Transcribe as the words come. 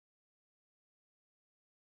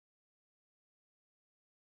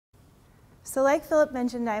So like Philip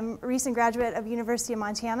mentioned, I'm a recent graduate of University of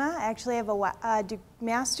Montana. I actually have a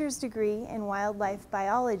master's degree in wildlife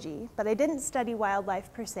biology, but I didn't study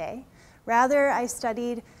wildlife per se. Rather, I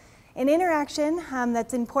studied an interaction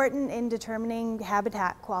that's important in determining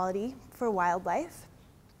habitat quality for wildlife.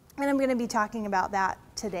 And I'm going to be talking about that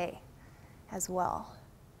today as well.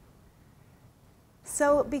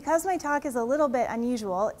 So because my talk is a little bit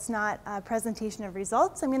unusual, it's not a presentation of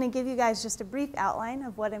results, I'm going to give you guys just a brief outline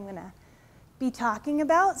of what I'm going to be talking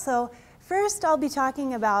about. So first I'll be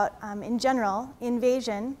talking about, in general,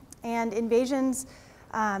 invasion and invasion's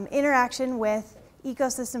interaction with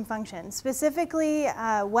ecosystem function, specifically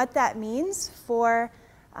what that means for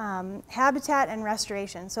habitat and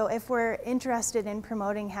restoration. So if we're interested in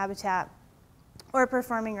promoting habitat or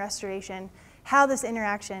performing restoration, how this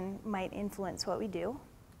interaction might influence what we do.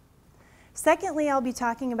 Secondly, I'll be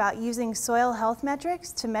talking about using soil health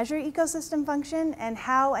metrics to measure ecosystem function and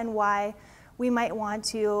how and why we might want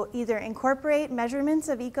to either incorporate measurements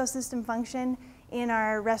of ecosystem function in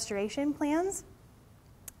our restoration plans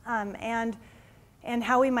and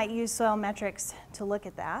how we might use soil metrics to look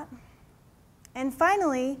at that. And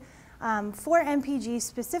finally, for MPG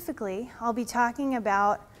specifically, I'll be talking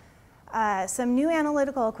about some new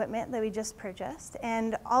analytical equipment that we just purchased,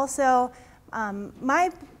 and also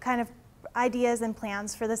my kind of ideas and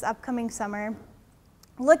plans for this upcoming summer,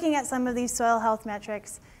 looking at some of these soil health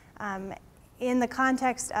metrics in the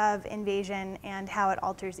context of invasion and how it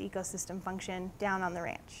alters ecosystem function down on the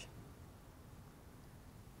ranch.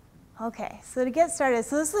 Okay, so to get started,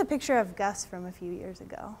 so this is a picture of Gus from a few years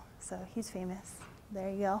ago. So he's famous.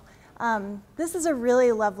 There you go. This is a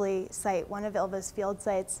really lovely site, one of Ylva's field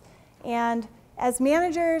sites. And as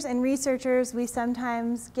managers and researchers, we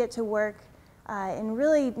sometimes get to work in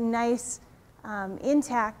really nice,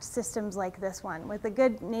 intact systems like this one with a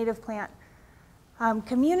good native plant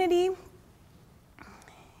community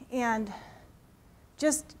and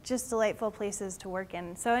just delightful places to work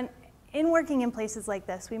in. So in working in places like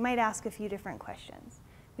this, we might ask a few different questions.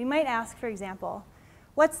 We might ask, for example,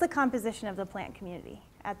 what's the composition of the plant community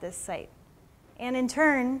at this site? And in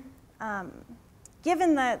turn,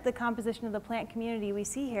 given the composition of the plant community we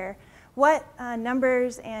see here, what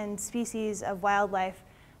numbers and species of wildlife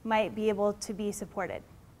might be able to be supported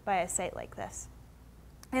by a site like this?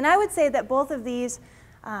 And I would say that both of these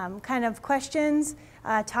kind of questions,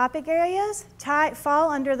 topic areas, fall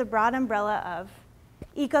under the broad umbrella of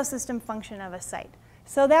ecosystem function of a site.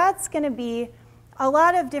 So that's going to be a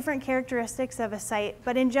lot of different characteristics of a site,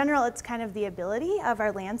 but in general, it's kind of the ability of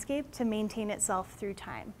our landscape to maintain itself through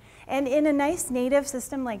time. And in a nice native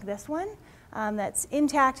system like this one, that's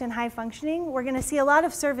intact and high functioning, we're going to see a lot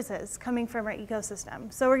of services coming from our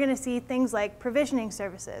ecosystem. So we're going to see things like provisioning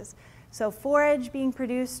services. So forage being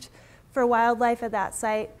produced for wildlife at that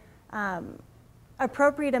site,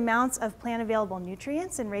 appropriate amounts of plant available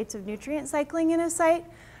nutrients and rates of nutrient cycling in a site,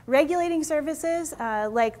 regulating services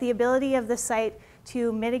like the ability of the site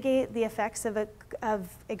to mitigate the effects of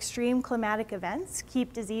extreme climatic events,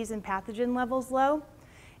 keep disease and pathogen levels low,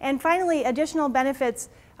 and finally additional benefits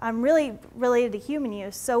really related to human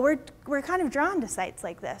use. So we're kind of drawn to sites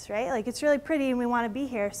like this, right? Like it's really pretty and we want to be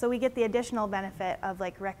here, so we get the additional benefit of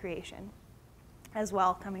like recreation as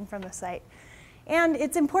well coming from the site. And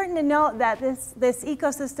it's important to note that this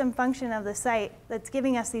ecosystem function of the site that's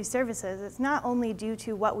giving us these services, it's not only due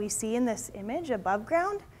to what we see in this image above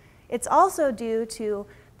ground, it's also due to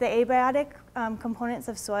the abiotic components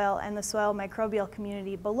of soil and the soil microbial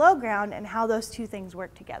community below ground and how those two things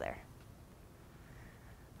work together.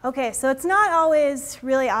 Okay, so it's not always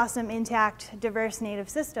really awesome, intact, diverse native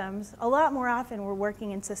systems. A lot more often we're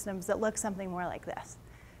working in systems that look something more like this.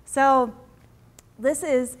 So this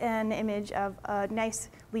is an image of a nice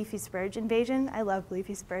leafy spurge invasion. I love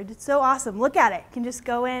leafy spurge. It's so awesome. Look at it. You can just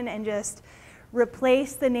go in and just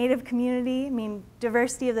replace the native community. I mean,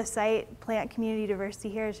 diversity of the site, plant community diversity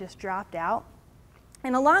here has just dropped out.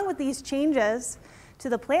 And along with these changes to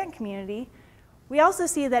the plant community, we also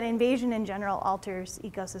see that invasion in general alters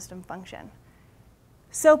ecosystem function.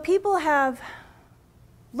 So people have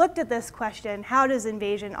looked at this question, how does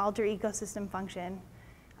invasion alter ecosystem function?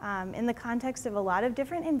 In the context of a lot of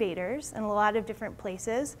different invaders and a lot of different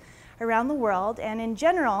places around the world. And in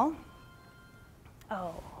general,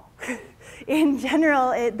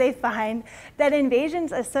 they find that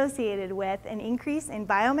invasion's associated with an increase in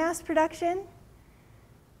biomass production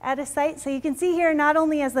at a site. So you can see here, not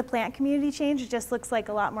only as the plant community change, it just looks like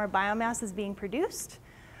a lot more biomass is being produced.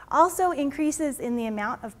 Also increases in the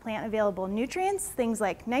amount of plant available nutrients, things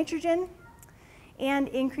like nitrogen, and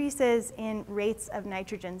increases in rates of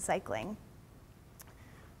nitrogen cycling.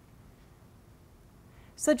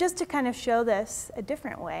 So just to kind of show this a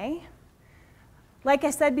different way, like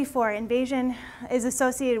I said before, invasion is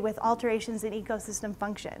associated with alterations in ecosystem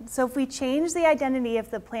function. So if we change the identity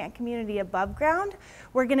of the plant community above ground,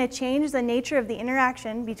 we're going to change the nature of the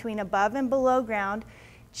interaction between above and below ground,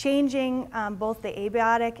 changing both the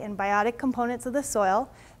abiotic and biotic components of the soil.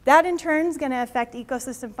 That in turn is going to affect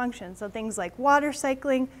ecosystem function, so things like water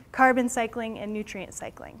cycling, carbon cycling, and nutrient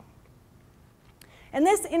cycling. And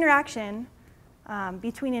this interaction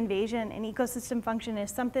between invasion and ecosystem function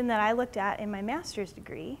is something that I looked at in my master's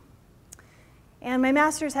degree. And my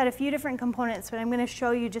master's had a few different components, but I'm going to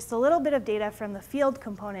show you just a little bit of data from the field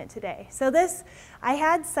component today. So this, I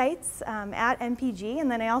had sites at MPG,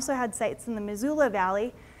 and then I also had sites in the Missoula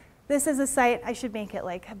Valley. This is a site, I should make it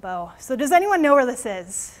like a bow. So does anyone know where this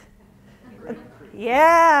is?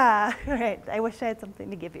 Yeah, all right, I wish I had something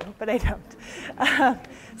to give you, but I don't.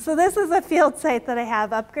 So this is a field site that I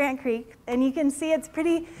have up Grant Creek, and you can see it's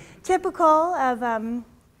pretty typical of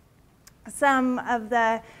some of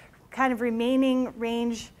the kind of remaining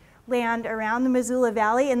range land around the Missoula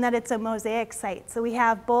Valley, in that it's a mosaic site. So we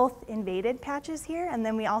have both invaded patches here, and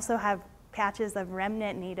then we also have patches of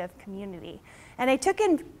remnant native community. And I took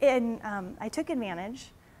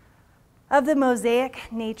advantage of the mosaic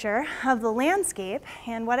nature of the landscape,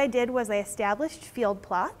 and what I did was I established field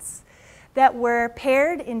plots that were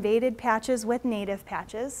paired invaded patches with native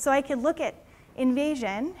patches, so I could look at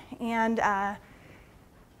invasion and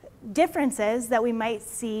differences that we might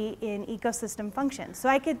see in ecosystem function. So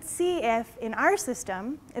I could see if in our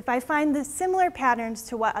system, if I find the similar patterns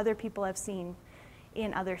to what other people have seen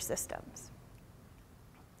in other systems.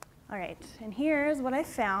 All right, and here's what I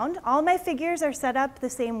found. All my figures are set up the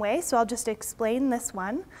same way, so I'll just explain this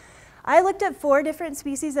one. I looked at 4 different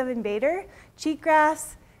species of invader: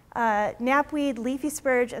 cheatgrass, knapweed, leafy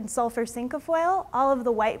spurge, and sulfur cinquefoil. All of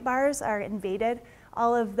the white bars are invaded.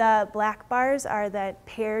 All of the black bars are the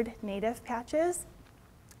paired native patches.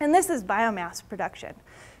 And this is biomass production.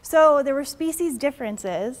 So there were species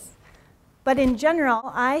differences, but in general,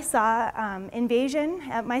 I saw invasion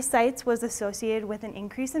at my sites was associated with an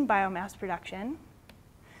increase in biomass production.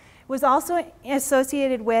 It was also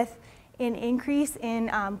associated with an increase in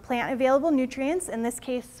plant available nutrients, in this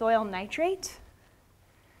case, soil nitrate.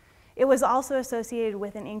 It was also associated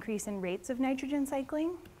with an increase in rates of nitrogen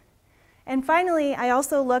cycling. And finally, I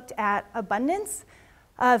also looked at abundance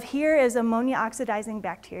of, here is ammonia oxidizing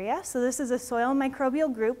bacteria. So this is a soil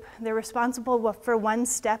microbial group. They're responsible for one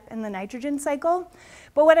step in the nitrogen cycle.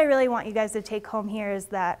 But what I really want you guys to take home here is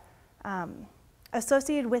that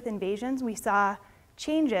associated with invasions, we saw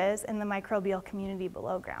changes in the microbial community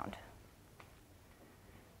below ground.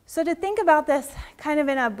 So to think about this kind of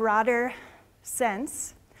in a broader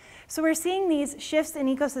sense, so we're seeing these shifts in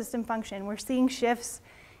ecosystem function. We're seeing shifts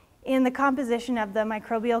in the composition of the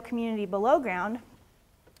microbial community below ground.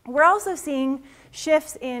 We're also seeing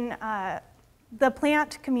shifts in the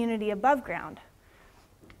plant community above ground.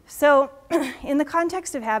 So in the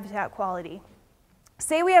context of habitat quality,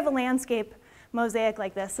 say we have a landscape mosaic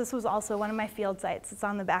like this. This was also one of my field sites. It's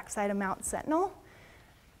on the backside of Mount Sentinel.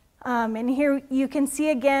 And here you can see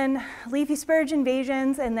again leafy spurge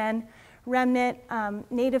invasions and then remnant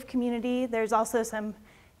native community. There's also some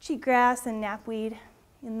cheatgrass and knapweed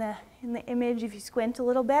in the image if you squint a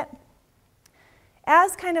little bit.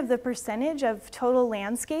 As kind of the percentage of total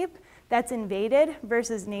landscape that's invaded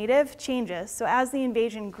versus native changes, so as the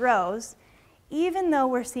invasion grows, even though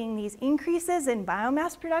we're seeing these increases in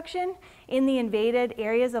biomass production in the invaded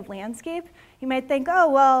areas of landscape, you might think,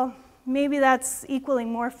 oh, well, maybe that's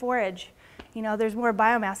equaling more forage. You know, there's more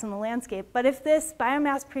biomass in the landscape. But if this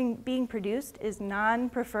biomass being produced is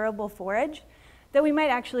non-preferable forage, then we might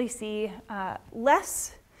actually see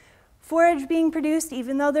less forage being produced,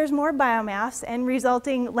 even though there's more biomass, and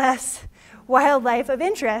resulting less wildlife of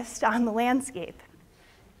interest on the landscape.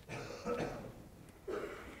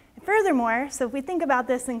 Furthermore, so if we think about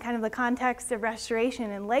this in kind of the context of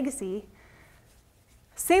restoration and legacy,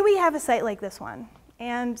 say we have a site like this one,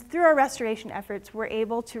 and through our restoration efforts, we're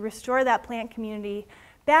able to restore that plant community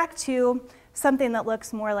back to something that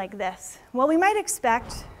looks more like this. Well, we might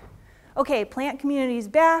expect, okay, plant community's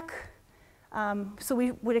back, so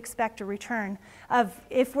we would expect a return of,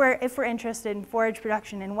 if we're interested in forage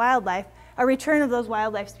production and wildlife, a return of those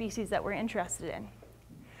wildlife species that we're interested in.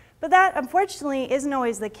 But that, unfortunately, isn't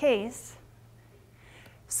always the case.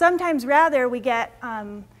 Sometimes, rather, we get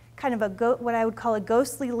kind of what I would call a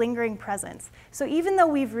ghostly lingering presence. So even though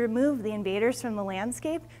we've removed the invaders from the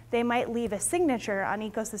landscape, they might leave a signature on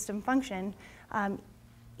ecosystem function,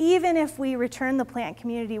 even if we return the plant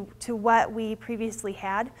community to what we previously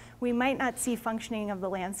had, we might not see functioning of the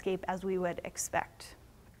landscape as we would expect.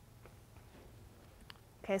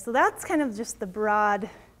 Okay, so that's kind of just the broad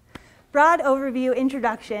overview,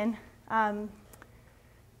 introduction,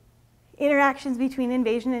 interactions between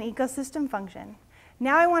invasion and ecosystem function.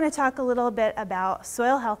 Now I want to talk a little bit about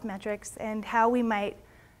soil health metrics and how we might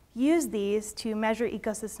use these to measure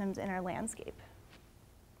ecosystems in our landscape.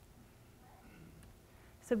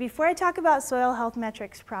 So before I talk about soil health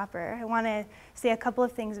metrics proper, I want to say a couple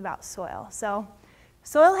of things about soil. So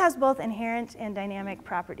soil has both inherent and dynamic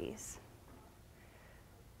properties.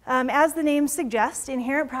 As the name suggests,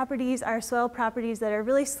 inherent properties are soil properties that are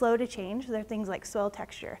really slow to change. They're things like soil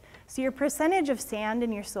texture. So your percentage of sand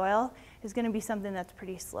in your soil is going to be something that's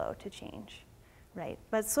pretty slow to change, right?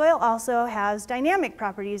 But soil also has dynamic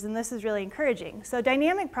properties, and this is really encouraging. So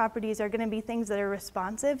dynamic properties are going to be things that are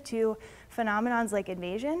responsive to phenomenons like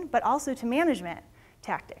invasion, but also to management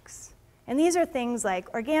tactics. And these are things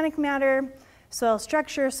like organic matter, soil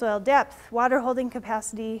structure, soil depth, water holding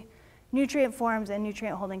capacity, nutrient forms, and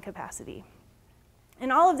nutrient holding capacity.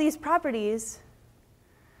 And all of these properties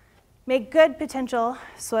make good potential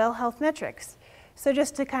soil health metrics. So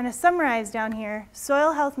just to kind of summarize down here,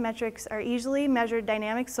 soil health metrics are easily measured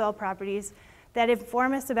dynamic soil properties that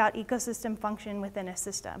inform us about ecosystem function within a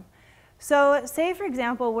system. So say, for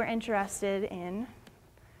example, we're interested in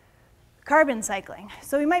carbon cycling.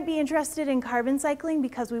 So we might be interested in carbon cycling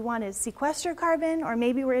because we want to sequester carbon, or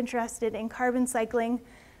maybe we're interested in carbon cycling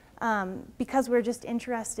because we're just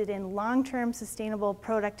interested in long-term sustainable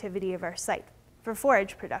productivity of our site for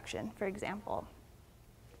forage production, for example.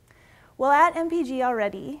 Well, at MPG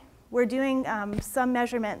already, we're doing some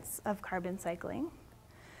measurements of carbon cycling.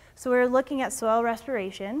 So we're looking at soil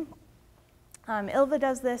respiration. Ylva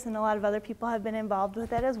does this, and a lot of other people have been involved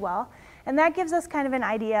with it as well. And that gives us kind of an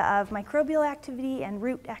idea of microbial activity and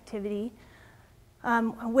root activity,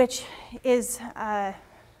 which is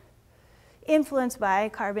influenced by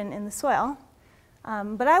carbon in the soil.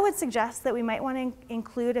 But I would suggest that we might want to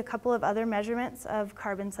include a couple of other measurements of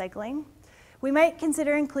carbon cycling. We might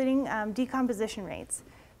consider including decomposition rates.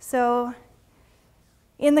 So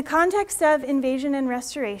in the context of invasion and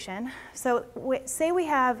restoration, so say we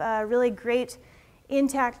have a really great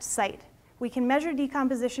intact site. We can measure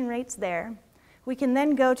decomposition rates there. We can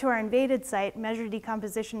then go to our invaded site, measure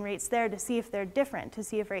decomposition rates there to see if they're different, to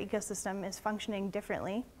see if our ecosystem is functioning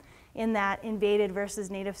differently in that invaded versus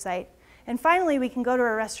native site. And finally, we can go to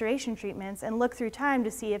our restoration treatments and look through time to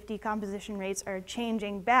see if decomposition rates are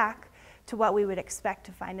changing back to what we would expect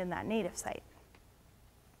to find in that native site.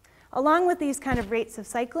 Along with these kind of rates of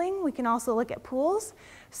cycling, we can also look at pools.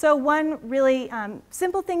 So one really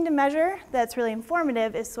simple thing to measure that's really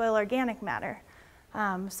informative is soil organic matter.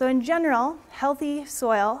 So in general, healthy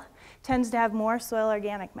soil tends to have more soil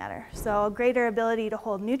organic matter. So a greater ability to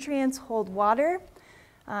hold nutrients, hold water,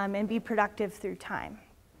 and be productive through time.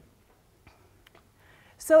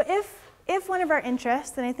 So if one of our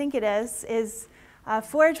interests, and I think it is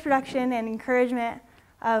forage production and encouragement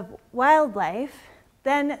of wildlife,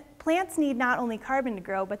 then plants need not only carbon to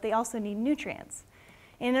grow, but they also need nutrients.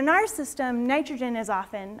 And in our system, nitrogen is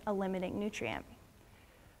often a limiting nutrient.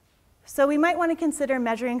 So we might want to consider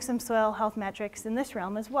measuring some soil health metrics in this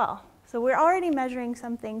realm as well. So we're already measuring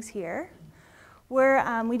some things here.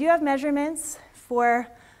 We do have measurements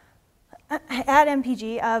at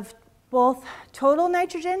MPG of both total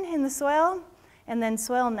nitrogen in the soil and then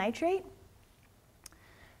soil nitrate.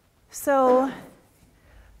 So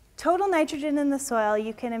total nitrogen in the soil,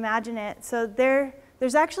 you can imagine it. So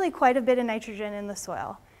there's actually quite a bit of nitrogen in the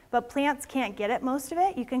soil, but plants can't get at most of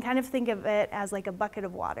it. You can kind of think of it as like a bucket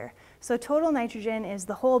of water. So total nitrogen is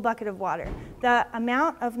the whole bucket of water. The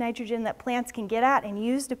amount of nitrogen that plants can get at and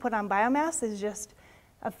use to put on biomass is just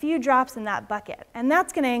a few drops in that bucket. And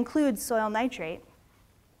that's going to include soil nitrate.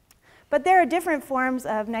 But there are different forms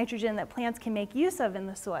of nitrogen that plants can make use of in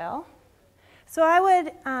the soil. So I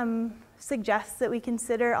would suggest that we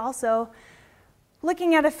consider also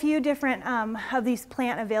looking at a few different of these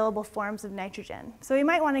plant available forms of nitrogen. So we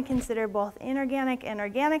might want to consider both inorganic and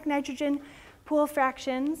organic nitrogen pool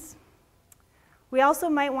fractions. We also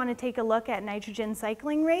might want to take a look at nitrogen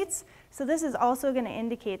cycling rates. So this is also going to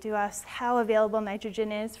indicate to us how available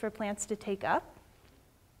nitrogen is for plants to take up.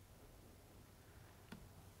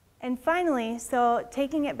 And finally, so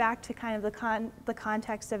taking it back to kind of the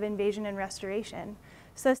context of invasion and restoration.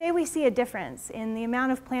 So say we see a difference in the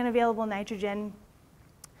amount of plant available nitrogen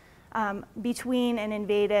between an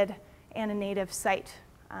invaded and a native site.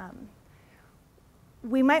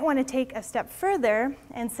 We might want to take a step further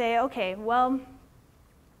and say, okay, well,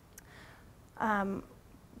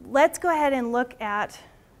 let's go ahead and look at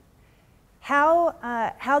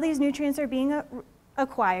how these nutrients are being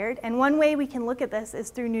acquired. And one way we can look at this is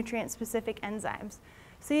through nutrient-specific enzymes.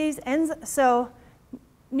 So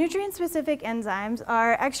nutrient-specific enzymes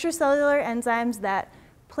are extracellular enzymes that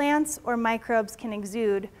plants or microbes can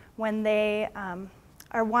exude when they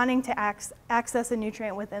are wanting to access a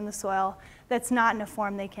nutrient within the soil that's not in a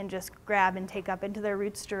form they can just grab and take up into their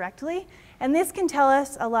roots directly. And this can tell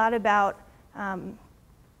us a lot about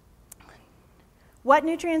what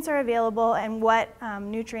nutrients are available and what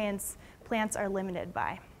nutrients plants are limited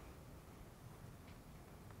by.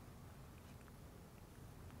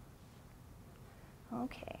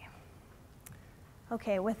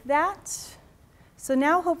 Okay, with that, so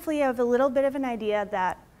now hopefully you have a little bit of an idea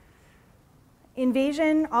that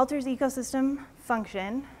invasion alters ecosystem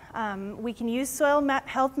function. We can use soil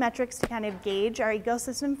health metrics to kind of gauge our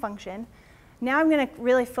ecosystem function. Now I'm going to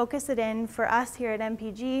really focus it in for us here at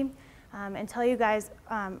MPG and tell you guys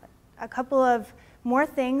a couple of more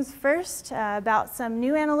things. First, about some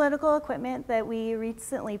new analytical equipment that we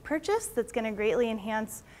recently purchased that's going to greatly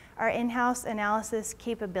enhance our in-house analysis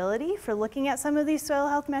capability for looking at some of these soil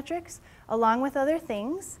health metrics, along with other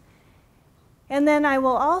things. And then I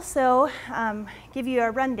will also give you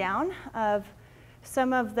a rundown of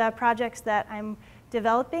some of the projects that I'm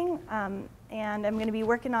developing and I'm going to be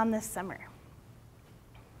working on this summer.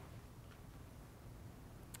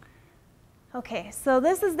 Okay, so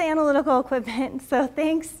this is the analytical equipment. So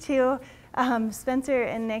thanks to Spencer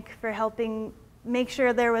and Nick for helping make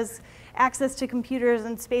sure there was access to computers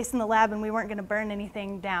and space in the lab and we weren't going to burn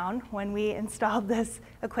anything down when we installed this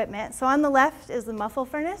equipment. So on the left is the muffle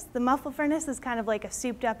furnace. The muffle furnace is kind of like a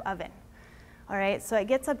souped up oven. All right, so it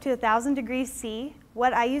gets up to 1,000 degrees C.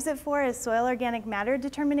 What I use it for is soil organic matter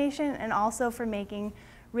determination and also for making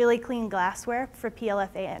really clean glassware for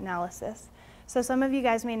PLFA analysis. So some of you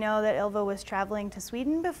guys may know that Ylva was traveling to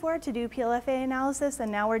Sweden before to do PLFA analysis,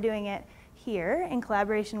 and now we're doing it here in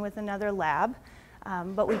collaboration with another lab.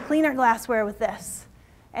 But we clean our glassware with this.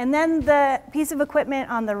 And then the piece of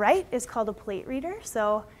equipment on the right is called a plate reader.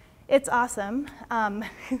 So it's awesome.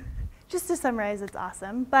 Just to summarize, it's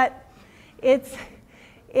awesome. But it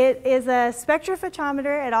is a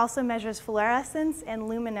spectrophotometer. It also measures fluorescence and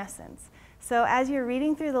luminescence. So as you're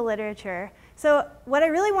reading through the literature, so what I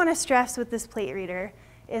really want to stress with this plate reader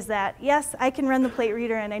is that, yes, I can run the plate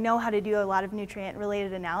reader and I know how to do a lot of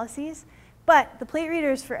nutrient-related analyses, but the plate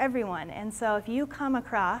reader is for everyone. And so if you come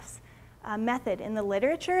across a method in the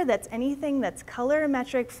literature that's anything that's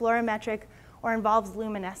colorimetric, fluorometric, or involves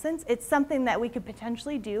luminescence, it's something that we could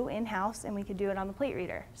potentially do in-house and we could do it on the plate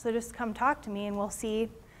reader. So just come talk to me and we'll see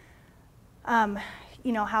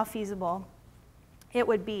how feasible it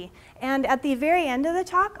would be. And at the very end of the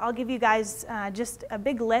talk, I'll give you guys just a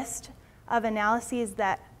big list of analyses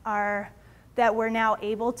that we're now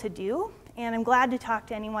able to do. And I'm glad to talk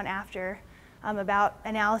to anyone after about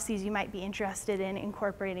analyses you might be interested in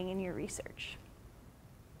incorporating in your research.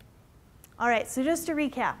 All right, so just to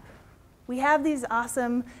recap, we have these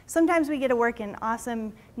awesome, sometimes we get to work in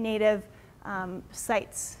awesome native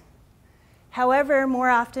sites. However, more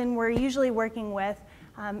often we're usually working with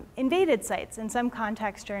invaded sites in some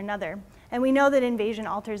context or another. And we know that invasion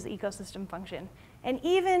alters the ecosystem function. And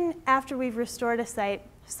even after we've restored a site,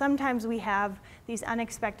 sometimes we have these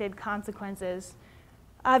unexpected consequences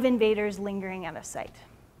of invaders lingering at a site.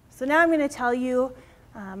 So now I'm going to tell you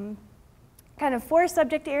kind of 4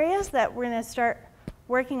 subject areas that we're going to start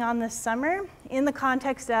working on this summer in the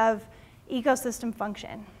context of ecosystem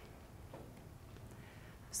function.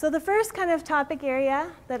 So the first kind of topic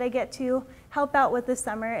area that I get to help out with this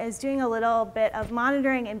summer is doing a little bit of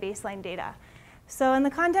monitoring and baseline data. So in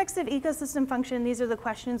the context of ecosystem function, these are the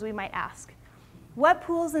questions we might ask. What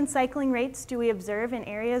pools and cycling rates do we observe in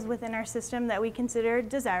areas within our system that we consider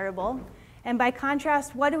desirable? And by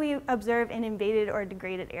contrast, what do we observe in invaded or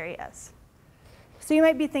degraded areas? So you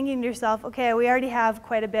might be thinking to yourself, okay, we already have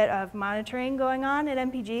quite a bit of monitoring going on at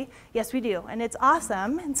MPG. Yes, we do, and it's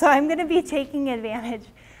awesome. And so I'm going to be taking advantage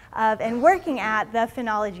of and working at the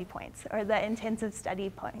phenology points, or the intensive study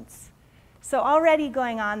points. So already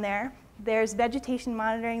going on there's vegetation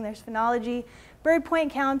monitoring, there's phenology, bird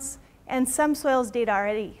point counts, and some soils data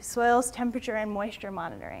already, soils temperature and moisture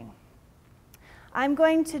monitoring. I'm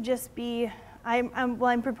going to just be,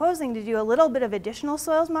 I'm proposing to do a little bit of additional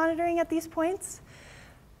soils monitoring at these points.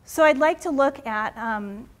 So I'd like to look at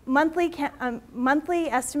monthly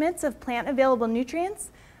estimates of plant available nutrients,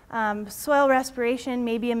 soil respiration,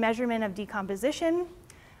 maybe a measurement of decomposition,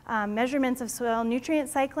 measurements of soil nutrient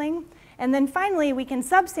cycling, and then finally we can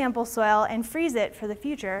subsample soil and freeze it for the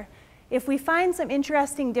future. If we find some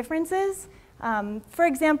interesting differences, for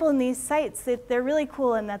example, in these sites, they're really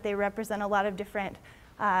cool in that they represent a lot of different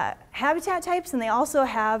habitat types, and they also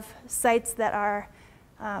have sites that are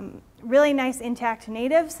really nice intact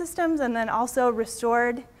native systems, and then also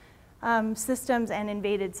restored systems and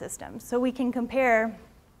invaded systems. So we can compare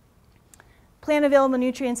plant available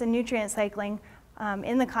nutrients and nutrient cycling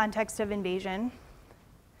in the context of invasion,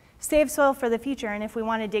 save soil for the future, and if we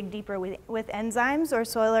want to dig deeper with enzymes or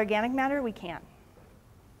soil organic matter, we can.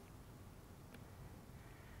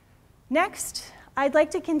 Next, I'd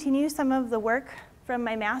like to continue some of the work from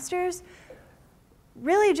my master's.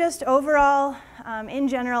 Really just overall, in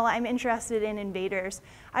general, I'm interested in invaders.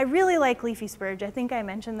 I really like leafy spurge. I think I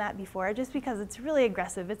mentioned that before, just because it's really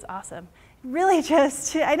aggressive. It's awesome. Really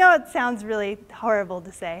just, I know it sounds really horrible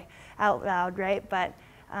to say out loud, right? But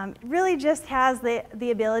really just has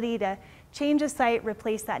the ability to change a site,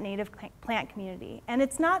 replace that native plant community. And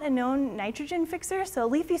it's not a known nitrogen fixer, so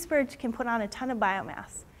leafy spurge can put on a ton of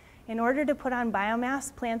biomass. In order to put on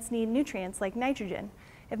biomass, plants need nutrients like nitrogen.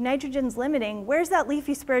 If nitrogen's limiting, where's that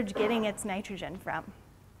leafy spurge getting its nitrogen from?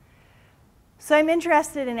 So I'm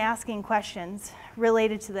interested in asking questions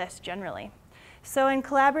related to this generally. So in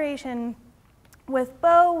collaboration with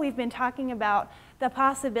Bo, we've been talking about the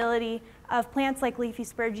possibility of plants like leafy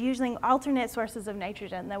spurge using alternate sources of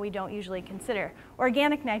nitrogen that we don't usually consider.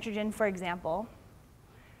 Organic nitrogen, for example.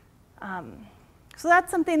 So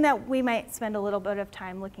that's something that we might spend a little bit of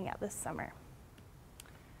time looking at this summer.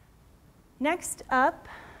 Next up,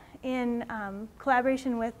 in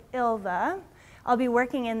collaboration with Ylva, I'll be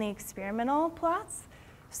working in the experimental plots.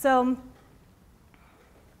 So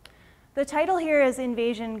the title here is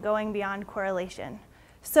Invasion Going Beyond Correlation.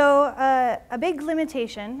 So a big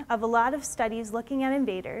limitation of a lot of studies looking at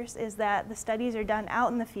invaders is that the studies are done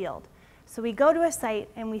out in the field. So we go to a site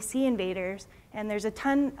and we see invaders, and there's a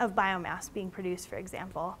ton of biomass being produced, for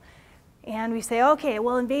example. And we say, okay,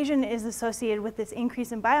 well, invasion is associated with this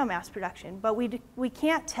increase in biomass production, but we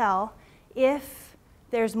can't tell if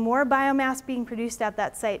there's more biomass being produced at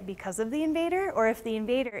that site because of the invader, or if the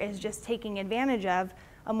invader is just taking advantage of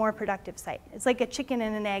a more productive site. It's like a chicken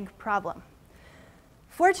and an egg problem.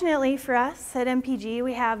 Fortunately for us at MPG,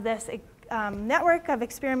 we have this network of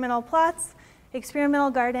experimental plots,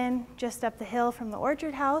 experimental garden just up the hill from the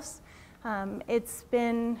orchard house. It's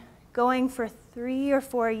been going for 3 or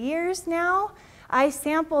 4 years now. I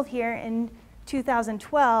sampled here in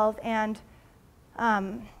 2012, and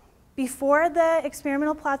before the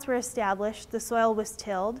experimental plots were established, the soil was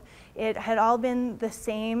tilled. It had all been the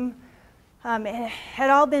same, it had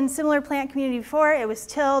all been similar plant community before. It was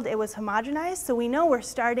tilled, it was homogenized, so we know we're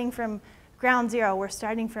starting from ground zero. We're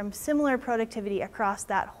starting from similar productivity across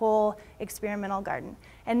that whole experimental garden.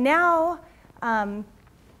 And now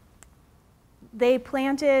they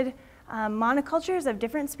planted monocultures of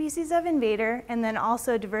different species of invader, and then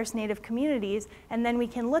also diverse native communities, and then we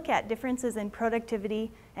can look at differences in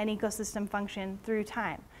productivity and ecosystem function through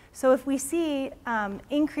time. So if we see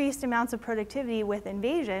increased amounts of productivity with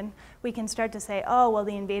invasion, we can start to say, oh, well,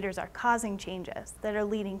 the invaders are causing changes that are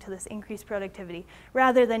leading to this increased productivity,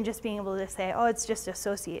 rather than just being able to say, oh, it's just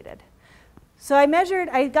associated. So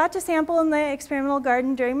I got to sample in the experimental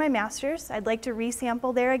garden during my master's. I'd like to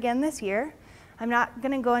resample there again this year. I'm not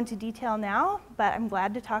going to go into detail now, but I'm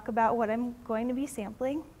glad to talk about what I'm going to be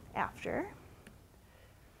sampling after.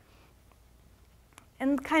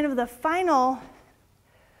 And kind of the final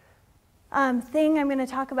thing I'm going to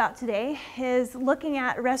talk about today is looking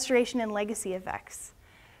at restoration and legacy effects.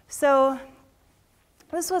 So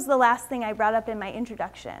this was the last thing I brought up in my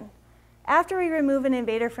introduction. After we remove an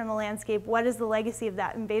invader from the landscape, what is the legacy of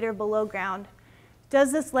that invader below ground?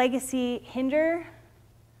 Does this legacy hinder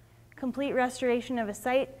complete restoration of a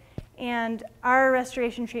site, and are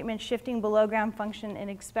restoration treatments shifting below ground function in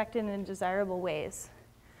expected and desirable ways?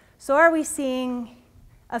 So are we seeing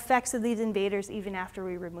effects of these invaders even after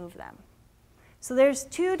we remove them? So there's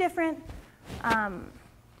 2 different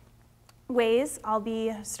ways I'll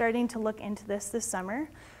be starting to look into this summer.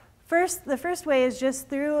 The first way is just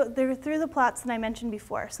through the plots that I mentioned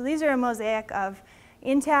before. So these are a mosaic of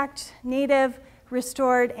intact, native,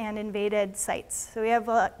 restored, and invaded sites. So we have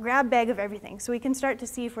a grab bag of everything. So we can start to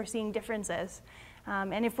see if we're seeing differences.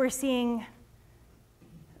 And if we're seeing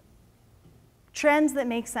trends that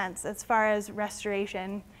make sense as far as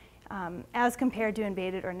restoration as compared to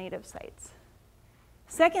invaded or native sites.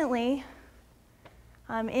 Secondly,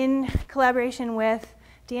 in collaboration with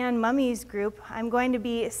Dan Mummy's group, I'm going to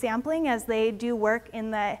be sampling as they do work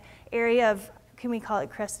in the area of, can we call it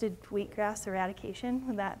crested wheatgrass eradication?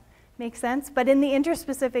 Would that make sense? But in the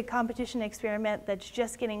interspecific competition experiment that's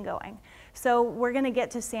just getting going. So we're going to get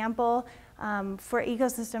to sample for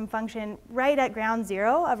ecosystem function right at ground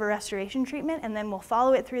zero of a restoration treatment, and then we'll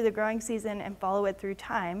follow it through the growing season and follow it through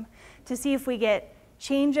time to see if we get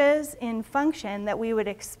changes in function that we would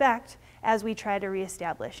expect as we try to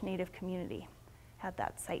reestablish native community at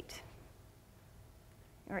that site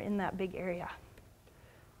or in that big area.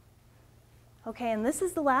 Okay, and this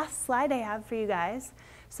is the last slide I have for you guys.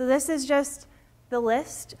 So this is just the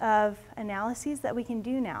list of analyses that we can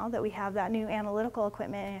do now that we have that new analytical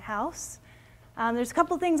equipment in-house. There's a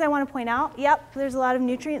couple things I want to point out. Yep, there's a lot of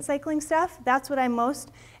nutrient cycling stuff. That's what I'm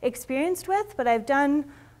most experienced with, but I've done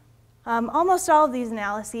almost all of these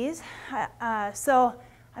analyses. So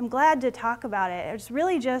I'm glad to talk about it. It's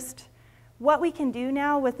really just what we can do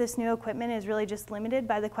now with this new equipment is really just limited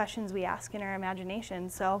by the questions we ask in our imagination.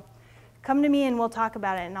 So come to me and we'll talk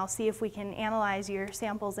about it, and I'll see if we can analyze your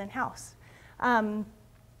samples in-house.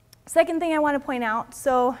 Second thing I want to point out,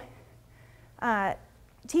 so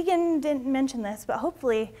Tegan didn't mention this, but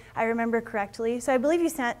hopefully I remember correctly. So I believe you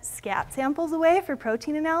sent scat samples away for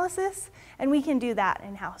protein analysis, and we can do that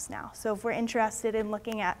in-house now. So if we're interested in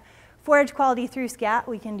looking at forage quality through scat,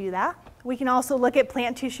 we can do that. We can also look at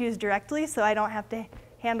plant tissues directly, so I don't have to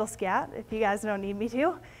handle scat if you guys don't need me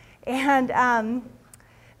to. And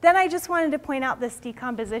then I just wanted to point out this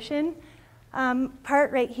decomposition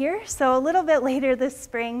part right here. So a little bit later this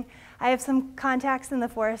spring, I have some contacts in the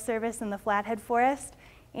Forest Service in the Flathead Forest,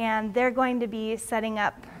 and they're going to be setting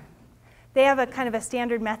up, they have a kind of a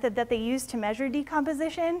standard method that they use to measure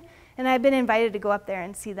decomposition, and I've been invited to go up there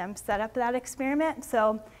and see them set up that experiment.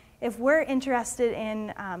 So if we're interested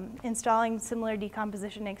in installing similar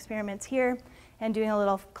decomposition experiments here and doing a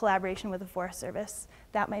little collaboration with the Forest Service,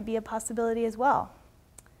 that might be a possibility as well.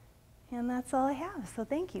 And that's all I have, so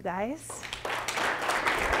thank you guys.